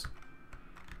 deuterinos,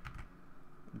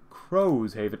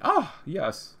 Crow's Haven. Oh,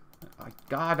 yes.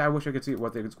 God, I wish I could see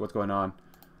what's going on.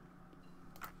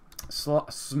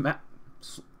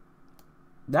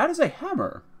 That is a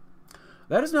hammer.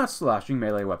 That is not slashing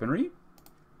melee weaponry.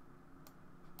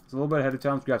 It's a little bit ahead of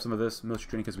time. Let's grab some of this military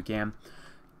training because we can.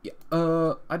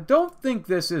 Yeah, I don't think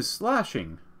this is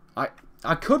slashing.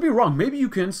 I could be wrong. Maybe you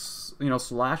can, you know,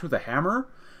 slash with a hammer,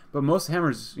 but most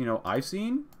hammers, you know, I've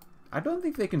seen, I don't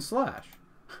think they can slash.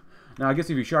 Now, I guess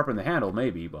if you sharpen the handle,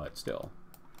 maybe, but still.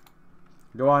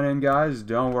 Go on in, guys.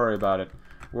 Don't worry about it.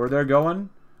 Where they're going?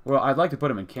 Well, I'd like to put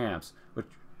them in camps, but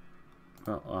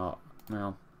well,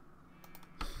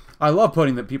 I love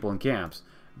putting the people in camps.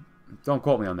 Don't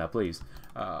quote me on that, please.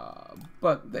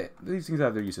 But these things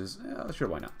have their uses. Sure,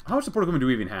 why not? How much support equipment do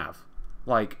we even have?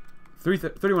 Like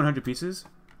 3,100 pieces?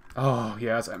 Oh,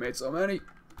 yes, I made so many.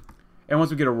 And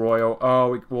once we get a Royal,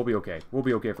 oh, we'll be okay. We'll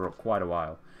be okay for quite a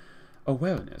while.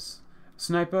 Awareness.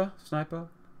 Sniper.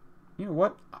 You know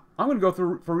what? I'm going to go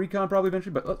through for recon probably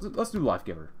eventually, but let's do Life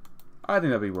Giver. I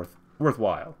think that'd be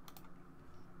worthwhile.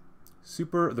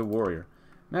 Super the Warrior.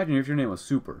 Imagine if your name was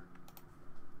Super.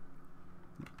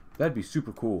 That'd be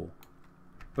super cool.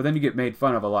 But then you get made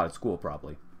fun of a lot at school,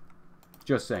 probably.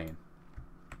 Just saying.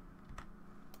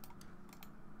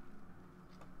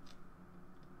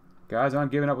 Guys, I'm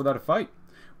giving up without a fight.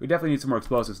 We definitely need some more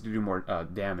explosives to do more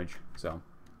damage, so.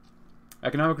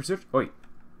 Economic research. Oh, wait.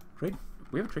 Trade?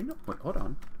 We have a trade? No. Wait, hold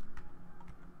on.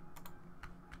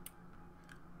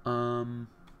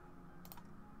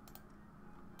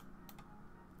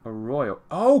 A Royal.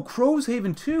 Oh, Crow's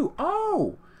Haven too.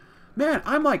 Oh! Man,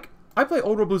 I'm like, I play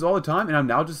Old World Blues all the time, and I'm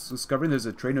now just discovering there's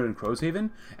a trade node in Crow's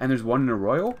Haven, and there's one in a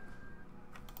Royal.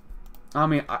 I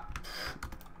mean,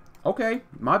 okay,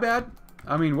 my bad.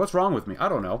 I mean, what's wrong with me? I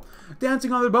don't know.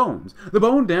 Dancing on their bones. The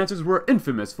bone dancers were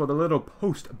infamous for the little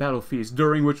post-battle feast,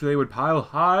 during which they would pile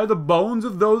high the bones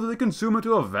of those they consume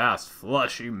into a vast,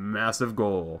 fleshy mass of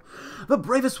gold. The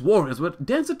bravest warriors would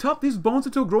dance atop these bones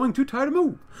until growing too tired to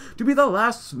move. To be the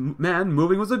last man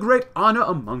moving was a great honor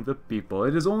among the people.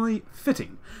 It is only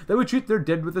fitting that we treat their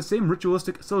dead with the same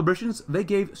ritualistic celebrations they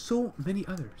gave so many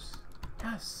others.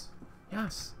 Yes,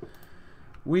 yes.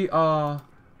 We are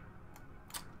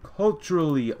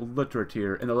culturally literate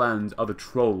here in the lands of the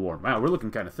Troll War. Wow, we're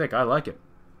looking kind of thick. I like it.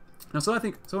 Now, so I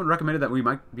think someone recommended that we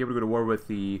might be able to go to war with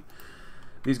these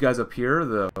guys up here,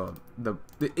 the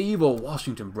evil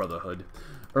Washington Brotherhood,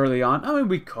 early on. I mean,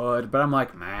 we could, but I'm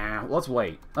like, man, let's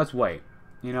wait. Let's wait.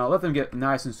 You know, let them get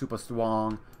nice and super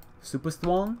strong. Super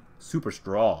strong? Super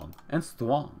strong. And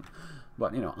strong.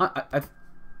 But, you know,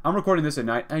 I'm recording this at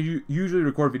night. I usually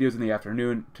record videos in the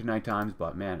afternoon to night times,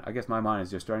 but man, I guess my mind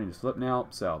is just starting to slip now,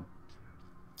 so.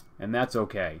 And that's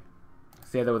okay. I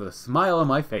say that with a smile on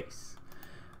my face.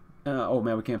 Oh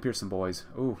man, we can't pierce some boys.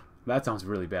 Ooh, that sounds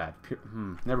really bad.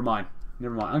 Never mind.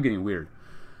 Never mind. I'm getting weird.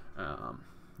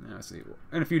 Let's see.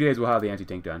 In a few days, we'll have the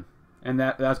anti-tank done. And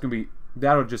that's going to be,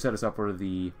 that'll just set us up for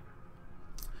the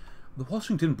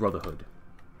Washington Brotherhood.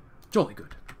 Jolly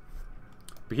good.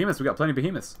 Behemoths, we got plenty of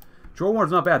behemoths. Troll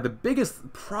War's not bad. The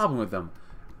biggest problem with them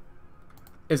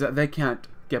is that they can't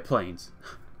get planes.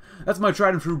 That's my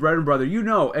tried and true bread and brother. You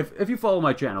know, if you follow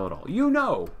my channel at all, you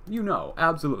know,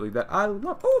 absolutely, that I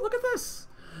love... Oh, look at this!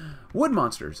 Wood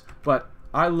monsters. But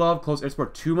I love close air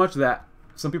support too much that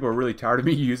some people are really tired of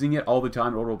me using it all the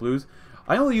time in Old World Blues.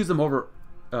 I only use them over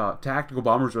tactical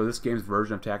bombers, or this game's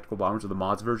version of tactical bombers, or the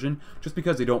mods version, just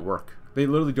because they don't work. They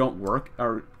literally don't work.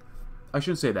 Or I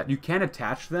shouldn't say that. You can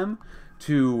attach them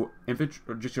to infantry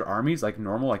or just your armies like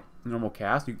normal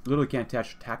cast. You literally can't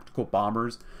attach tactical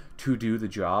bombers to do the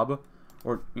job,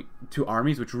 or to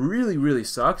armies, which really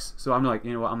sucks. So I'm like,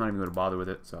 you know what, I'm not even going to bother with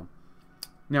it. So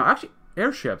now, actually,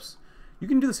 airships, you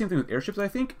can do the same thing with airships, I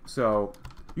think. So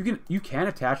you can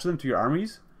attach them to your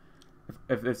armies.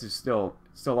 If this is still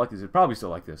like this, it's probably still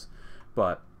like this.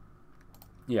 But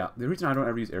yeah, the reason I don't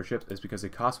ever use airships is because they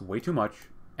cost way too much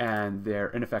and they're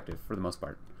ineffective for the most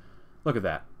part. Look at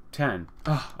that. 10.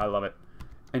 Oh, I love it.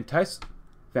 Entice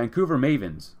Vancouver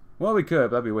Mavens. Well, we could,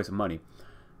 but that'd be a waste of money.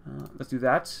 Let's do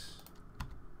that.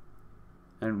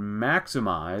 And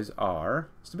maximize our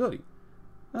stability.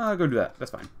 I'll go do that.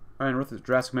 That's fine. Alright, with the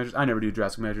drastic measures. I never do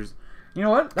drastic measures. You know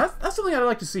what? That's something I'd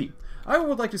like to see. I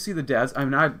would like to see the devs. I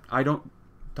mean, I don't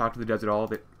talk to the devs at all.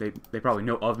 They probably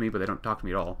know of me, but they don't talk to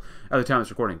me at all. At the time of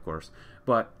this recording, of course.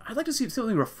 But I'd like to see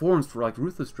something reforms for, like,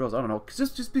 ruthless drills. I don't know.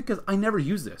 Just because I never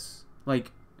use this.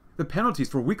 Like, the penalties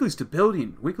for weekly stability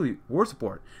and weekly war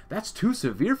support, that's too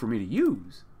severe for me to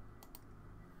use.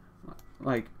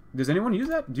 Like, does anyone use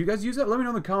that? Do you guys use that? Let me know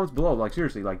in the comments below. Like,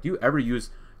 seriously, like, do you ever use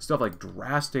stuff like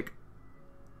drastic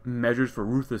measures for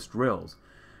ruthless drills?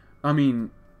 I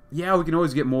mean, yeah, we can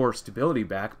always get more stability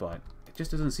back, but it just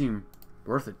doesn't seem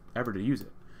worth it ever to use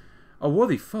it. A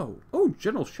worthy foe. Oh,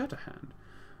 General Shatterhand.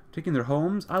 Taking their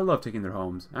homes. I love taking their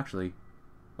homes, actually.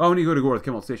 Oh, we need to go to war with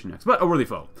Kimmel Station next. But a worthy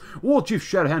foe. War Chief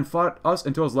Shatterhand fought us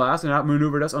until his last and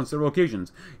outmaneuvered us on several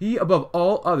occasions. He, above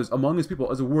all others among his people,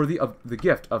 is worthy of the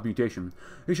gift of mutation.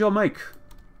 He shall make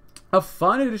a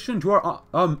fine addition to our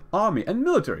army and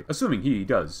military, assuming he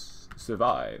does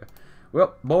survive.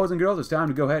 Well, boys and girls, it's time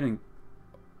to go ahead and...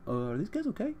 are these guys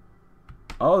okay?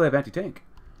 Oh, they have anti-tank.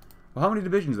 Well, how many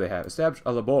divisions do they have? Establish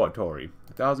a laboratory.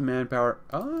 1,000 manpower.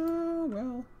 Oh,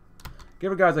 well...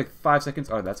 Give our guys like 5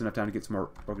 seconds. Oh, that's enough time to get some more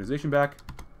organization back.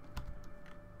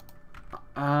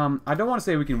 I don't want to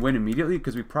say we can win immediately,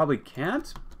 because we probably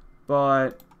can't,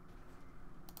 but...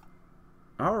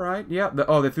 Alright, yeah.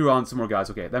 Oh, they threw on some more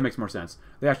guys. Okay, that makes more sense.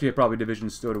 They actually have probably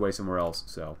divisions stowed away somewhere else,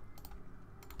 so...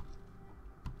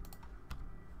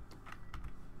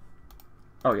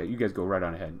 Oh, yeah, you guys go right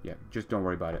on ahead. Yeah, just don't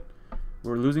worry about it.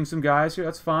 We're losing some guys here.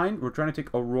 That's fine. We're trying to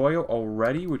take Arroyo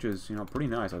already, which is, you know, pretty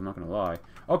nice. I'm not going to lie.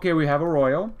 Okay, we have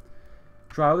Arroyo.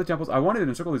 Trial of the Temples. I wanted to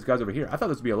encircle these guys over here. I thought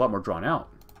this would be a lot more drawn out.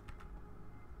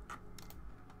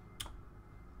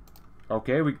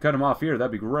 Okay, we can cut them off here.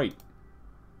 That'd be great.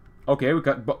 Okay, we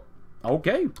cut...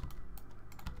 Okay.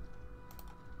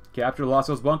 Capture Los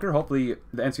Angeles Bunker. Hopefully,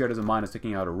 the NCR doesn't mind us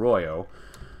taking out Arroyo.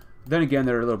 Then again,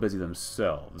 they're a little busy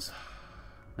themselves.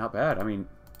 Not bad. I mean...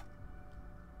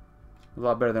 A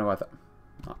lot better than what I thought.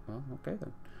 Oh, well, okay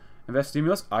then. Invest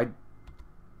stimulus. I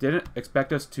didn't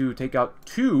expect us to take out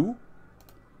 2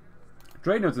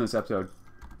 trade notes in this episode.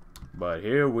 But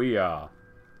here we are.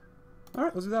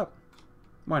 Alright, let's do that.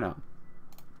 Why not?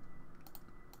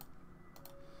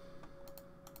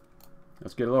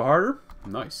 Let's get a little harder.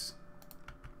 Nice.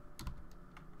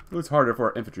 It's harder for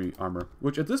our infantry armor.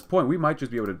 Which at this point, we might just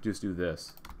be able to just do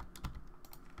this.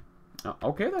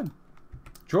 Okay then.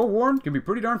 Troll Warren can be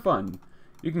pretty darn fun.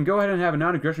 You can go ahead and have a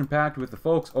non-aggression pact with the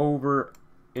folks over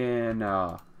in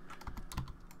the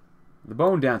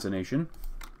Bone Dancer Nation.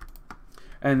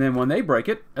 And then when they break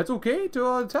it, it's okay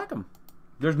to attack them.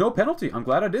 There's no penalty. I'm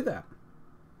glad I did that.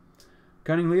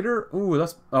 Cunning Leader. Ooh,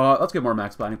 let's get more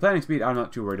max planning. Planning speed, I'm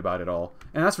not too worried about at all.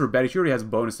 And that's for Betty. She already has a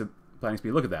bonus to planning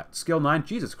speed. Look at that. Skill 9.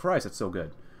 Jesus Christ, that's so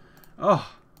good.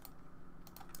 Oh.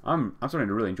 I'm starting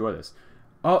to really enjoy this.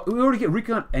 We already get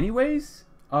recon anyways.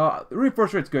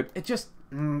 Reinforce rate's good. It just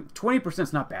 20%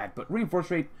 is not bad, but reinforce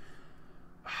rate,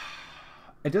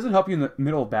 it doesn't help you in the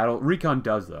middle of battle. Recon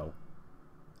does though.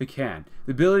 It can.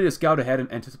 The ability to scout ahead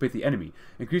and anticipate the enemy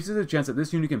increases the chance that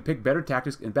this unit can pick better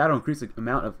tactics in battle, increase the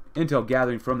amount of intel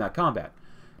gathering from that combat.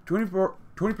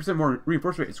 20% more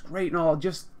reinforce rate is great and all.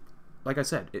 Just like I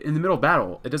said, in the middle of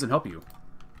battle, it doesn't help you.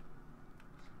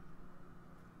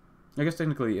 I guess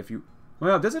technically, if you...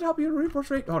 Well, does it help you in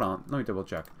reinforce rate? Hold on, let me double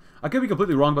check. I could be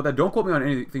completely wrong about that. Don't quote me on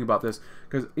anything about this,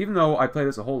 because even though I play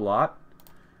this a whole lot,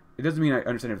 it doesn't mean I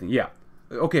understand everything. Yeah.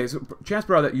 Okay, so chance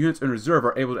per hour that units in reserve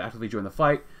are able to actively join the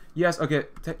fight. Yes, okay,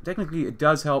 technically it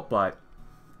does help, but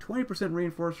 20%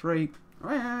 reinforce rate,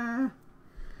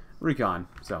 recon,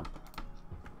 so.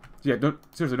 Yeah,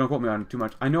 seriously, don't quote me on it too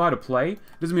much. I know how to play.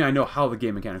 Doesn't mean I know how the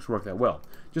game mechanics work that well.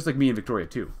 Just like me and Victoria,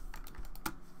 too.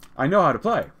 I know how to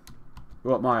play.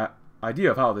 Well, my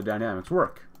idea of how the dynamics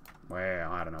work.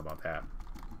 Well, I don't know about that.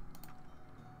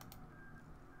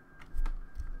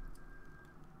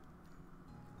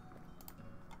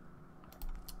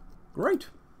 Great.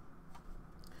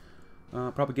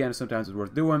 Propaganda sometimes is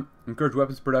worth doing. Encourage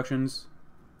weapons productions.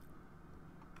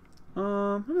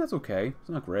 I mean, that's okay. It's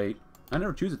not great. I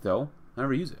never choose it, though. I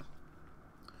never use it.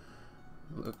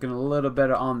 Looking a little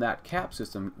better on that cap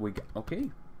system. Okay.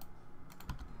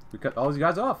 We cut all these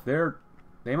guys off.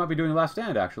 They might be doing Last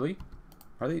Stand, actually.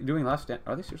 Are they doing Last Stand?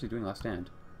 Are they seriously doing Last Stand?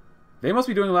 They must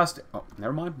be doing Last Stand. Oh,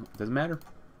 never mind. Doesn't matter.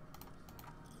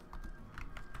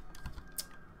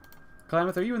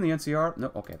 Klamath, are you in the NCR?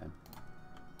 No? Okay, then.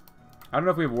 I don't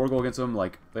know if we have a war goal against them,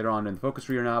 like, later on in the focus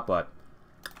tree or not, but...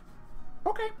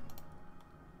 Okay.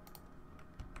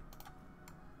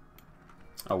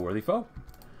 A worthy foe.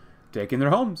 Taking their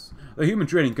homes. The human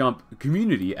trading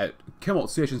community at Kemmelt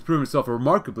Station has proven itself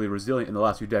remarkably resilient in the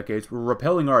last few decades,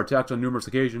 repelling our attacks on numerous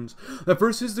occasions. The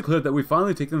first has declared that we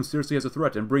finally take them seriously as a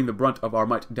threat and bring the brunt of our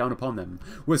might down upon them.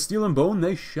 With steel and bone,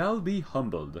 they shall be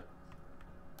humbled.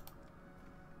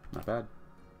 Not bad.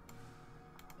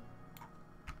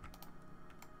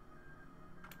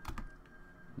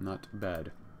 Not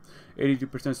bad.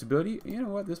 82% stability. You know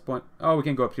what, at this point... Oh, we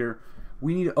can't go up here.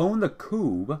 We need to own the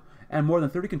cube and more than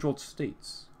 30 controlled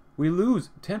states. We lose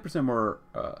 10% more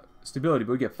stability,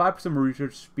 but we get 5% more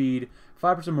research speed,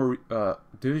 5% more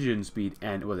division speed,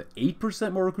 and was it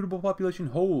 8% more recruitable population?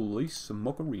 Holy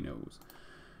smokerinos.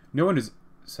 No one is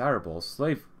desirable.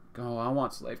 Slave... Oh, I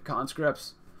want slave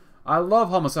conscripts. I love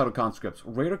homicidal conscripts.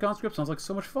 Raider conscripts sounds like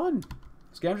so much fun.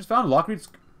 Scavengers found. Lockreed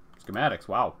schematics.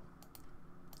 Wow.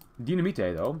 Dynamite,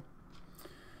 though.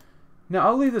 Now,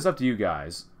 I'll leave this up to you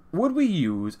guys. Would we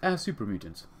use, as super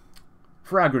mutants,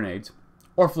 frag grenades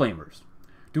or flamers?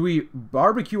 Do we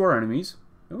barbecue our enemies?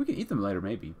 And we can eat them later,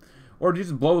 maybe. Or do you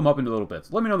just blow them up into little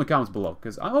bits? Let me know in the comments below,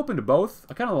 because I'm open to both.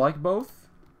 I kind of like both.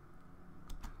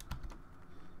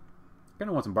 Kind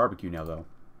of want some barbecue now, though.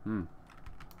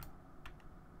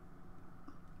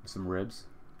 Some ribs.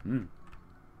 I'm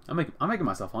making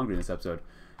myself hungry in this episode.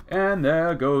 And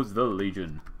there goes the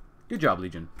Legion. Good job,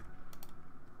 Legion.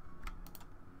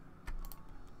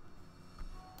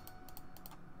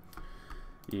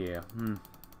 Yeah.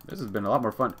 This has been a lot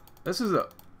more fun. This is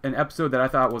an episode that I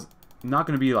thought was not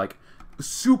going to be, like,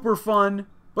 super fun.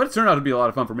 But it turned out to be a lot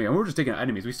of fun for me. And we were just taking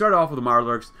enemies. We started off with the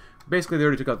Marlurks. Basically, they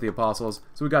already took out the Apostles.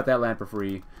 So we got that land for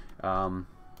free. I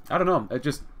don't know.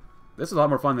 This is a lot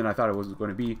more fun than I thought it was going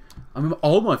to be. I mean,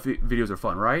 all my videos are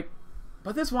fun, right?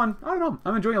 But this one, I don't know.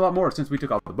 I'm enjoying it a lot more since we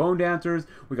took out the Bone Dancers.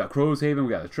 We got Crow's Haven. We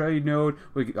got a trade node.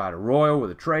 We got a Royal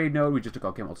with a trade node. We just took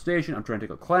out Kemmelt Station. I'm trying to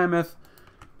take out Klamath.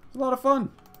 It's a lot of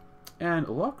fun. And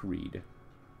Lockreed.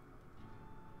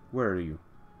 Where are you?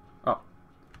 Oh.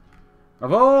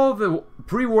 Of all the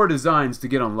pre-war designs to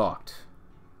get unlocked,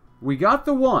 we got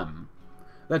the one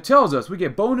that tells us we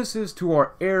get bonuses to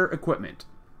our air equipment.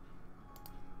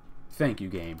 Thank you,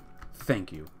 game.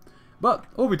 Thank you. But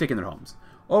we'll be taking their homes.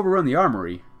 Overrun the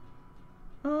armory.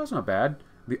 Oh, that's not bad.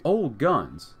 The old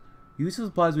guns. Use the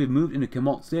supplies we've moved into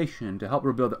Kemmelt Station to help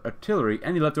rebuild the artillery.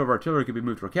 Any leftover artillery can be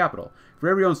moved to our capital. For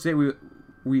every own state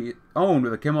we own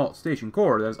with a Kemmelt Station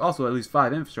core, there's also at least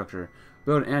 5 infrastructure.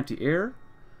 Build an anti-air.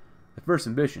 The first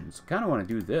ambitions. Kind of want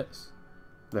to do this.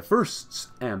 The first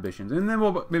ambitions. And then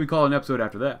we'll maybe call an episode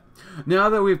after that. Now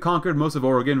that we've conquered most of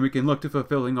Oregon, we can look to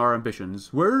fulfilling our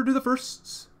ambitions. Where do the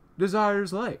first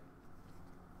desires lay?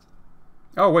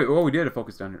 Oh, wait. Oh, we did a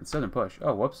focus down here. Southern push.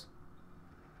 Oh, whoops.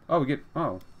 Oh, we get...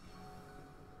 Oh.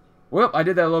 Well, I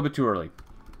did that a little bit too early.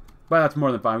 But that's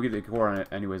more than fine. We get the core on it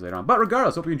anyways later on. But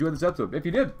regardless, hope you enjoyed this episode. If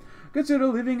you did, consider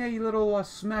leaving a little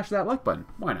smash that like button.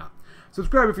 Why not?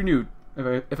 Subscribe if you're new.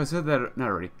 If I said that not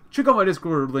already. Check out my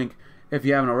Discord link if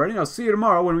you haven't already. And I'll see you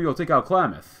tomorrow when we go take out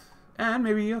Klamath. And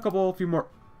maybe a few more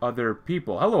other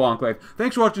people. Hello, Enclave.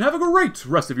 Thanks for watching. Have a great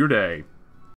rest of your day.